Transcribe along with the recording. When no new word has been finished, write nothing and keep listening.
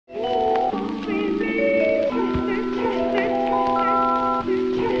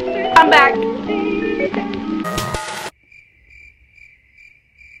I'm back.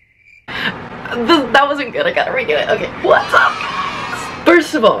 That wasn't good. I gotta redo it. Okay, what's up?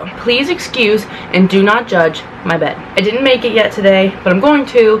 First of all, please excuse and do not judge my bed. I didn't make it yet today, but I'm going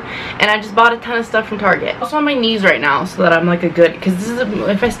to, and I just bought a ton of stuff from Target. I'm also on my knees right now so that I'm like a good, because this is,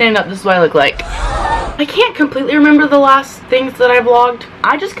 if I stand up, this is what I look like. I can't completely remember the last things that I vlogged.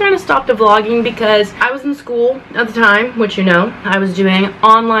 I just kind of stopped vlogging because I was in school at the time, which you know. I was doing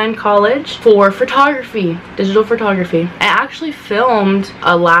online college for photography, digital photography. I actually filmed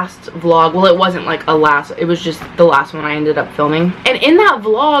a last vlog. Well, it wasn't like a last, it was just the last one I ended up filming. And in that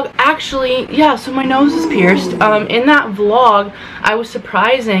vlog, actually, yeah, so my nose is pierced. In that vlog, I was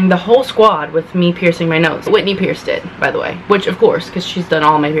surprising the whole squad with me piercing my nose. Whitney pierced it, by the way, which of course, because she's done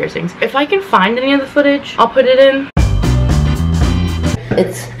all my piercings. If I can find any of the footage, I'll put it in.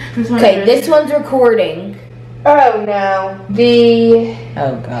 It's okay. This one's recording. Oh no, the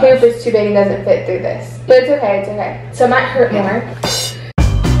gosh. hoop is too big and doesn't fit through this. But it's okay, it's okay. So it might hurt more.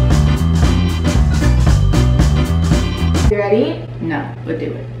 You ready? No, but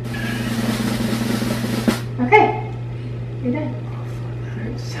do it. Okay, you're done. That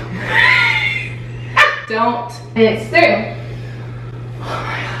hurts so much. Don't. And it's through. Oh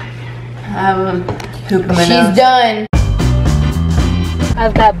my god. I have a hoop in my nose. She's done.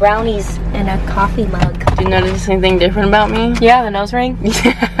 I've got brownies in a coffee mug. Do you notice anything different about me? Yeah, the nose ring.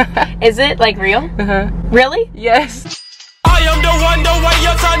 Is it like real? Really? Yes. I am the one, the way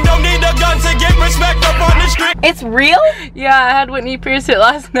your son don't need a gun to get respect up on the street. It's real? Yeah, I had Whitney pierce it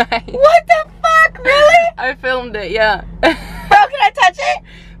last night. What the fuck? Really? I filmed it, yeah. Bro, can I touch it?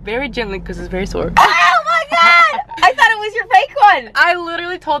 Very gently because it's very sore. Oh my god! I thought it was your fake one. I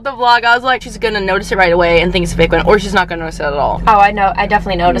literally told the vlog, I was like, she's gonna notice it right away and think it's a fake one, or she's not gonna notice it at all. Oh, I know. I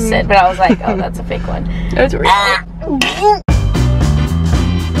definitely noticed it, but I was like, oh, that's a fake one. It's real.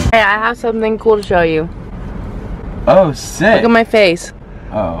 Hey, I have something cool to show you. Oh, sick. Look at my face.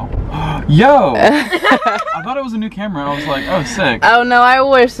 Oh. Yo! I thought it was a new camera. I was like, oh, sick. Oh no, I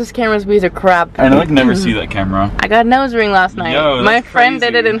wish this camera's piece of crap. I like never see that camera. I got a nose ring last night. Yo, my that's friend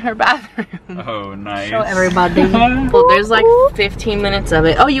crazy. did it in her bathroom. Oh, nice. Show everybody. Well, there's like 15 minutes of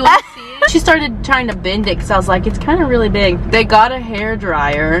it. Oh, you want to see it? She started trying to bend it because I was like, it's kind of really big. They got a hair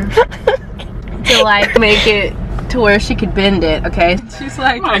dryer to like make it to where she could bend it, okay? She's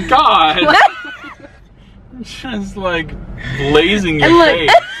like, Oh my god! Just like blazing your And look. face.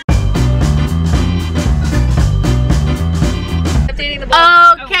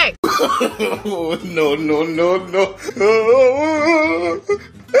 okay. Oh, no, no, no, no.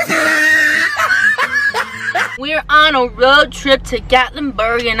 We're on a road trip to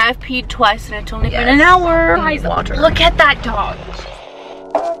Gatlinburg and I've peed twice and it's only been an hour. Guys, Water. look at that dog.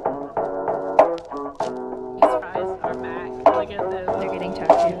 These fries are back. Look at this. They're getting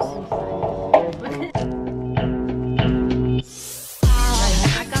tattoos.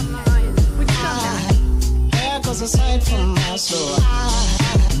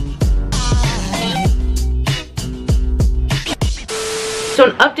 So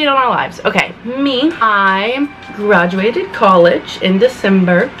an update on our lives. Okay, I graduated college in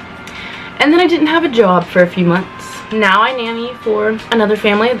December and then I didn't have a job for a few months. Now I nanny for another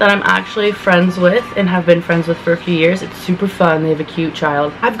family that I'm actually friends with and have been friends with for a few years. It's super fun. They have a cute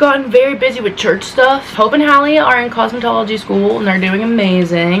child. I've gotten very busy with church stuff. Hope and Hallie are in cosmetology school and they're doing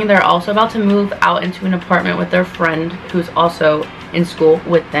amazing. They're also about to move out into an apartment with their friend who's also in school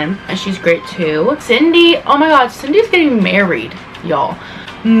with them and she's great too. Cindy, oh my god, Cindy's getting married, y'all.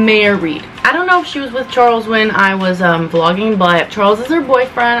 Married. I don't know if she was with Charles when I was vlogging, but Charles is her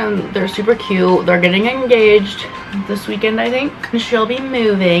boyfriend and they're super cute. They're getting engaged this weekend, I think. She'll be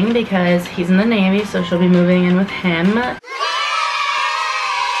moving because he's in the Navy, so she'll be moving in with him.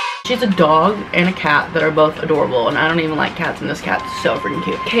 She has a dog and a cat that are both adorable, and I don't even like cats, and this cat's so freaking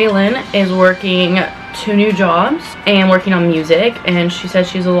cute. Kaylin is working 2 new jobs and working on music, and she says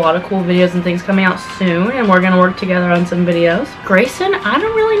she has a lot of cool videos and things coming out soon, and we're gonna work together on some videos. Grayson, I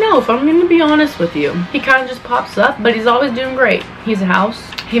don't really know if I'm gonna be honest with you. He kind of just pops up, but he's always doing great. He's a house.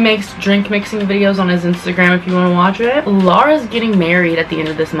 He makes drink mixing videos on his Instagram if you want to watch it. Laura's getting married at the end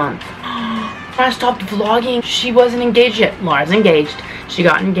of this month. When I stopped vlogging, she wasn't engaged yet. Laura's engaged. She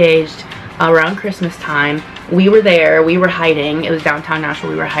got engaged around Christmas time. We were there. We were hiding. It was downtown Nashville.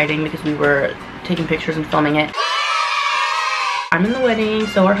 We were hiding because we were taking pictures and filming it. I'm in the wedding,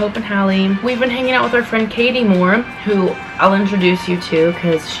 so are Hope and Hallie. We've been hanging out with our friend Katie more, who I'll introduce you to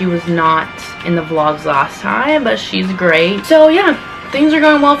because she was not in the vlogs last time, but she's great. So yeah, things are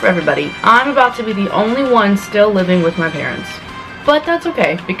going well for everybody. I'm about to be the only one still living with my parents. But that's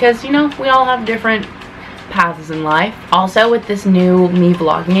okay because, you know, we all have different paths in life. Also, with this new me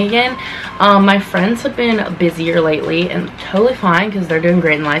vlogging again, my friends have been busier lately, and totally fine because they're doing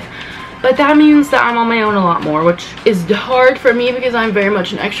great in life. But that means that I'm on my own a lot more, which is hard for me because I'm very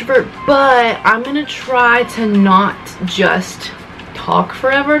much an extrovert. But I'm gonna try to not just talk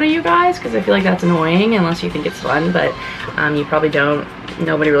forever to you guys because I feel like that's annoying unless you think it's fun, but you probably don't.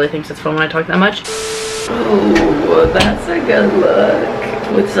 Nobody really thinks it's fun when I talk that much. Oh, that's a good look.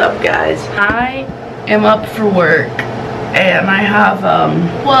 What's up, guys? I am up for work and I have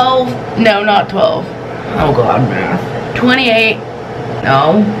 12, no, not 12. Oh god, math. 28,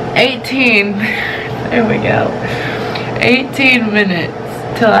 no, 18. There we go. 18 minutes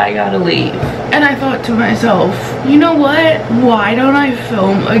till I gotta leave. And I thought to myself, you know what? Why don't I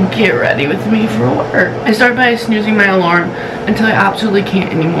film a get ready with me for work? I start by snoozing my alarm until I absolutely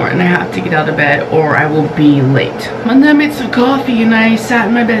can't anymore and I have to get out of bed or I will be late. And then I made some coffee and I sat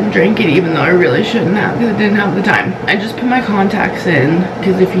in my bed and drank it even though I really shouldn't have because I didn't have the time. I just put my contacts in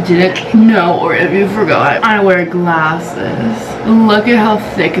because if you didn't know or if you forgot, I wear glasses. Look at how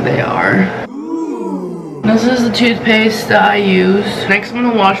thick they are. This is the toothpaste that I use. Next, I'm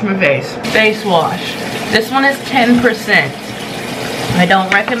gonna wash my face. Face wash. This one is 10%. I don't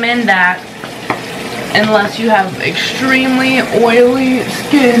recommend that unless you have extremely oily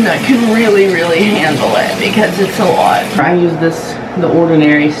skin that can really handle it because it's a lot. I use the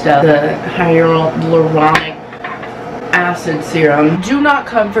ordinary stuff, the hyaluronic acid serum. Do not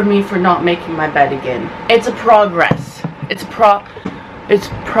come for me for not making my bed again. It's a progress. It's a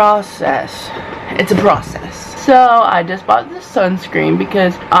process. It's a process. So I just bought this sunscreen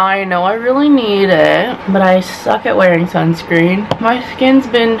because I know I really need it, but I suck at wearing sunscreen. My skin's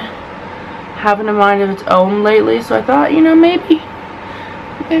been having a mind of its own lately, so I thought, you know, maybe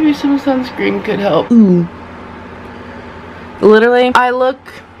some sunscreen could help. Ooh. Literally, I look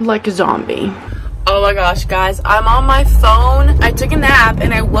like a zombie. Oh my gosh, guys, I'm on my phone. I took a nap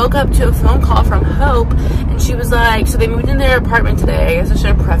and I woke up to a phone call from Hope and she was like, so they moved in their apartment today. I guess I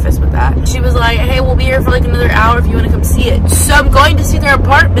should have prefaced with that. She was like, hey, we'll be here for like another hour if you want to come see it. So I'm going to see their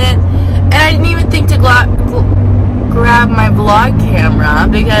apartment and I didn't even think to grab my vlog camera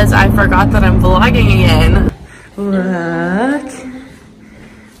because I forgot that I'm vlogging again. Look.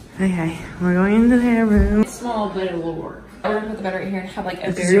 Okay, we're going into their room. Small, but it will work. We're gonna put the bed right here and have like a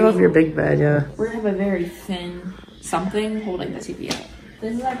very. You have your big bed, yeah. We're gonna have a very thin something holding the TV up.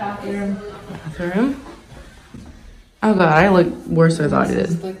 This is our bathroom. Bathroom? Oh god, I look worse than I thought I did.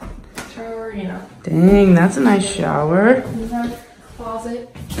 This is the shower, you know. Dang, that's a nice shower. This is our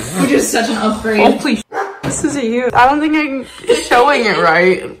closet, which is such an upgrade. Oh please, this is huge. I don't think I'm showing it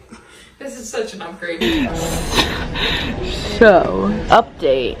right. This is such an upgrade. So,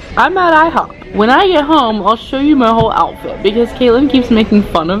 update. I'm at IHOP. When I get home, I'll show you my whole outfit because Caitlin keeps making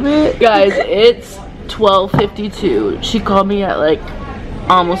fun of it. Guys, it's 12:52. She called me at like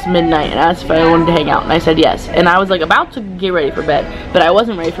almost midnight and asked if I wanted to hang out, and I said yes. And I was like about to get ready for bed, but I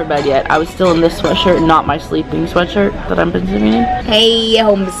wasn't ready for bed yet. I was still in this sweatshirt, not my sleeping sweatshirt that I've been sleeping in. Hey,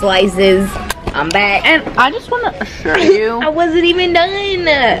 home slices. I'm back. And I just want to assure you I wasn't even done.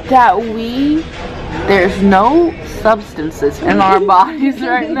 that there's no substances in our bodies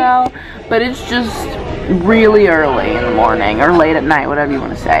right now, but it's just really early in the morning or late at night, whatever you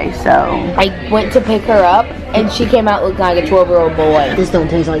want to say. So I went to pick her up and she came out looking like a 12-year-old boy. This don't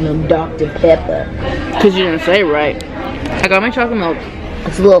taste like no Dr. Pepper. because you didn't say it right. I got my chocolate milk.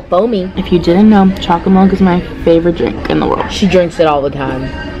 It's a little foamy. If you didn't know, chocolate milk is my favorite drink in the world. She drinks it all the time.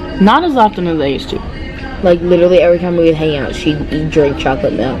 Not as often as I used to. Like literally every time we would hang out, she'd drink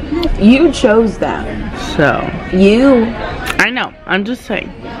chocolate milk. You chose that. So. You. I know. I'm just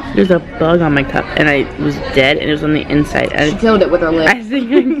saying. There's a bug on my cup and I was dead and it was on the inside. And She killed it with her lips. I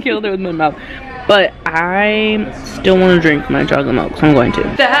think I killed it with my mouth. But I still want to drink my chocolate milk, so I'm going to.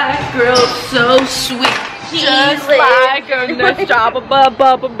 That girl's so sweet. Just like a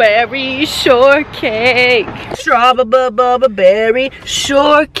strawberry shortcake. Strawberry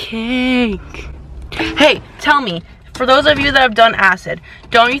shortcake. Hey, tell me, for those of you that have done acid,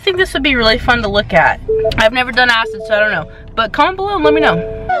 don't you think this would be really fun to look at? I've never done acid, so I don't know. But comment below and let me know.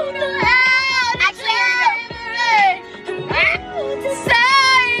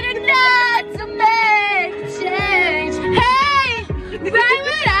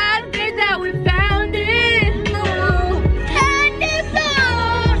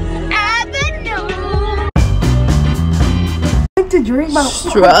 To drink my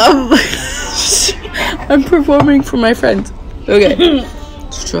I'm performing for my friends. Okay.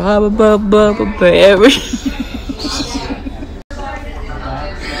 Strawberry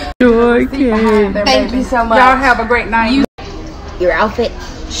shortcake. Thank you so much. Y'all have a great night. Your outfit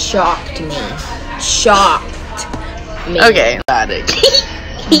shocked me. shocked me. Okay,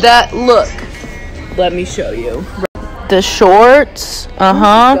 that look. Let me show you. The shorts,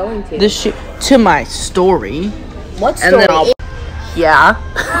 going to? the to my story. What And story? then I'll, yeah.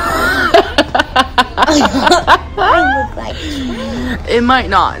 I look like It might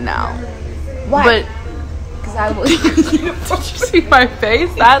not now. Why? But Because I was. did you see my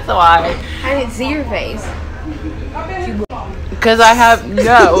face? That's why. I didn't see your face. Because I have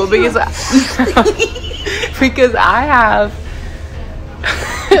because I have.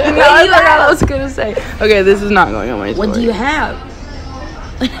 No, I forgot what I was gonna say. Okay, this is not going on my story. What do you have?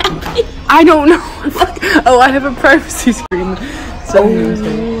 I don't know. Oh, I have a privacy screen. So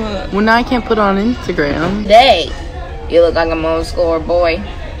well, now I can't put it on Instagram. Today, you look like a middle schooler boy.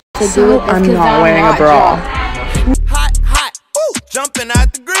 So I'm not wearing a bra. Hot, hot, ooh, jumping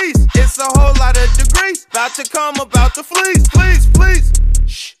out the grease. It's a whole lot of degrees. About to come, about to fleece. Please, please.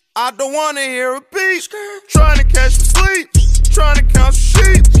 Shh, I don't wanna hear a beat. Trying to catch me sleep. Trying to